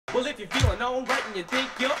Well, if you're feeling alright and you think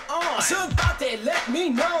you're on, somebody let me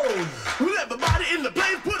know. Well, everybody in the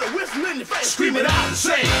place put a whistle in your face. Scream it out and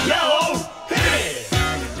say, yo, hit it.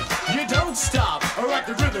 You don't stop, I rock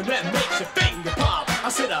the rhythm that makes your finger pop. I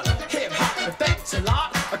said hip hop, and thanks a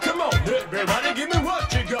lot. Come on, everybody, give me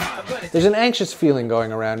what you got. There's an anxious feeling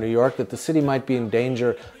going around New York that the city might be in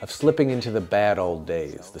danger of slipping into the bad old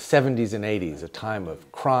days, the 70s and 80s, a time of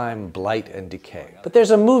crime, blight, and decay. But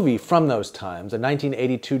there's a movie from those times, a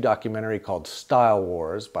 1982 documentary called Style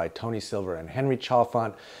Wars by Tony Silver and Henry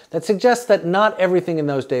Chalfant, that suggests that not everything in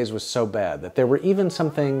those days was so bad, that there were even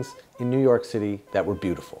some things in New York City that were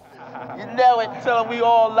beautiful. You know it, tell 'em we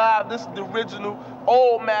all live. This is the original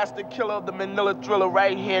old master killer of the Manila Thriller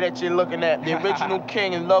right here that you're looking at. The original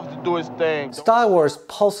king and loves to do his thing. Style Wars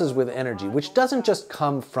pulses with energy, which doesn't just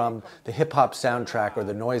come from the hip-hop soundtrack or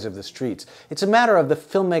the noise of the streets. It's a matter of the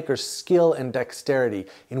filmmaker's skill and dexterity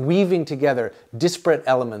in weaving together disparate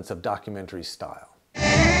elements of documentary style.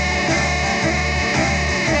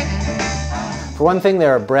 For one thing,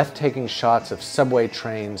 there are breathtaking shots of subway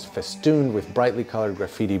trains festooned with brightly colored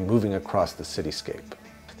graffiti moving across the cityscape.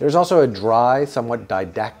 There's also a dry, somewhat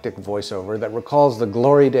didactic voiceover that recalls the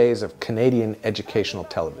glory days of Canadian educational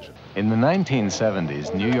television. In the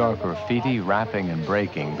 1970s, New York graffiti, rapping, and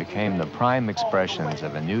breaking became the prime expressions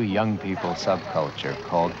of a new young people subculture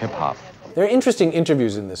called hip-hop. There are interesting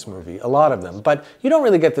interviews in this movie, a lot of them, but you don't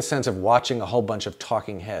really get the sense of watching a whole bunch of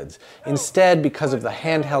talking heads. Instead, because of the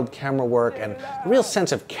handheld camera work and the real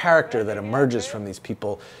sense of character that emerges from these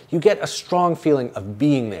people, you get a strong feeling of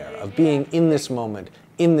being there, of being in this moment,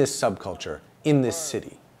 in this subculture, in this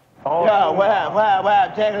city. Yo, what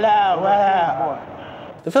up, check it out, what up?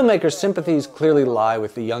 The filmmaker's sympathies clearly lie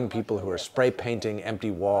with the young people who are spray painting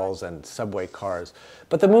empty walls and subway cars,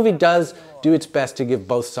 but the movie does do its best to give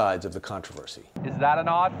both sides of the controversy. Is that an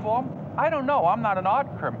art form? I don't know, I'm not an art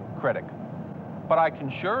critic. But I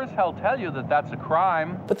can sure as hell tell you that that's a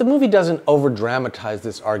crime. But the movie doesn't over-dramatize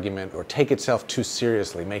this argument or take itself too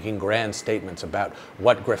seriously, making grand statements about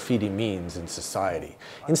what graffiti means in society.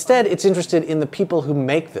 Instead, it's interested in the people who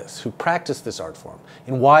make this, who practice this art form,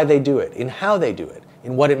 in why they do it, in how they do it,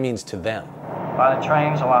 in what it means to them. A lot of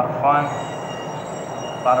trains, a lot of fun,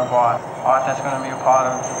 a lot of art. Art that's going to be a part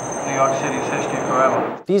of New York City's history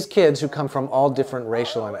forever. These kids, who come from all different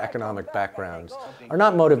racial and economic backgrounds, are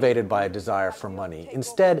not motivated by a desire for money.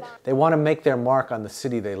 Instead, they want to make their mark on the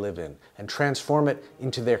city they live in and transform it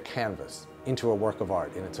into their canvas, into a work of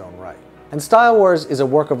art in its own right. And Style Wars is a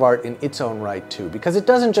work of art in its own right too, because it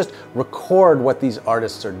doesn't just record what these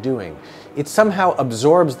artists are doing, it somehow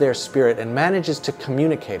absorbs their spirit and manages to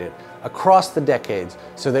communicate it across the decades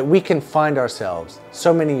so that we can find ourselves,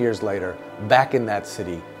 so many years later, back in that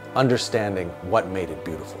city, understanding what made it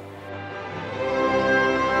beautiful.